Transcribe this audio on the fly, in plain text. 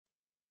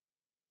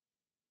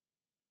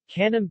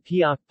Khanom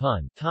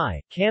piakpun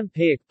Thai, Kam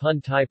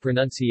piakpun Thai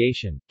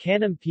pronunciation,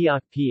 Khanom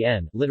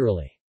piakpn,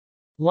 literally,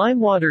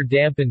 limewater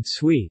dampened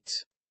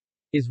sweets,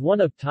 is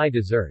one of Thai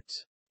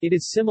desserts. It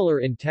is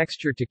similar in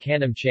texture to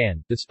Khanom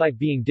chan, despite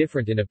being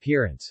different in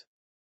appearance.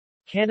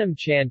 Khanom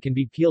chan can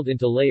be peeled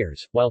into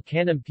layers, while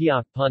Khanom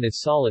piakpun is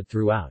solid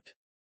throughout.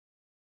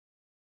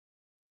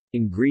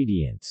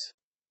 Ingredients.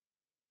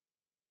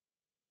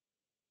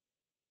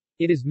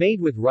 It is made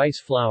with rice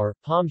flour,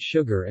 palm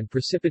sugar and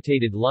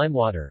precipitated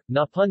limewater,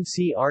 na pun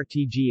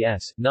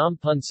crtgs, nam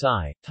pun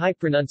sai, Thai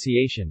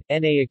pronunciation,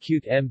 na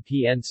acute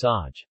mpn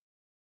saj.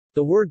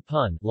 The word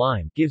pun,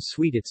 lime, gives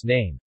sweet its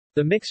name.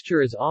 The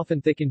mixture is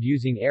often thickened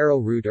using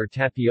arrowroot or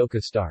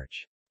tapioca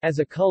starch. As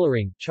a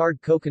coloring,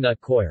 charred coconut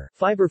coir,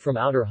 fiber from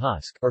outer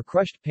husk, or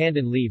crushed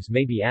pandan leaves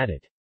may be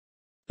added.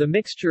 The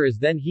mixture is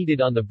then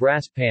heated on the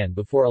brass pan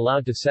before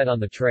allowed to set on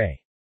the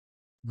tray.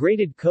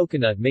 Grated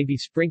coconut may be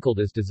sprinkled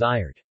as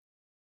desired.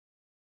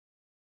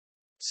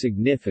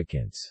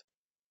 Significance.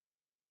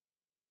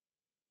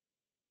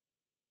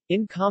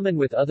 In common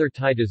with other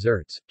Thai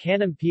desserts,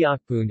 Khanom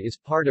piakpun is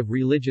part of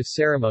religious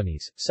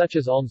ceremonies, such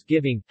as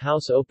almsgiving,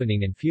 house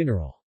opening and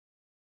funeral.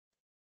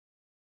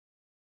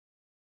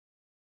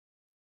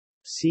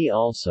 See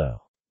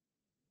also: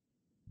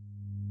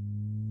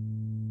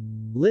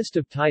 List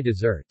of Thai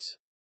desserts.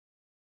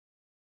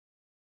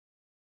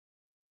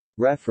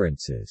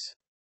 References.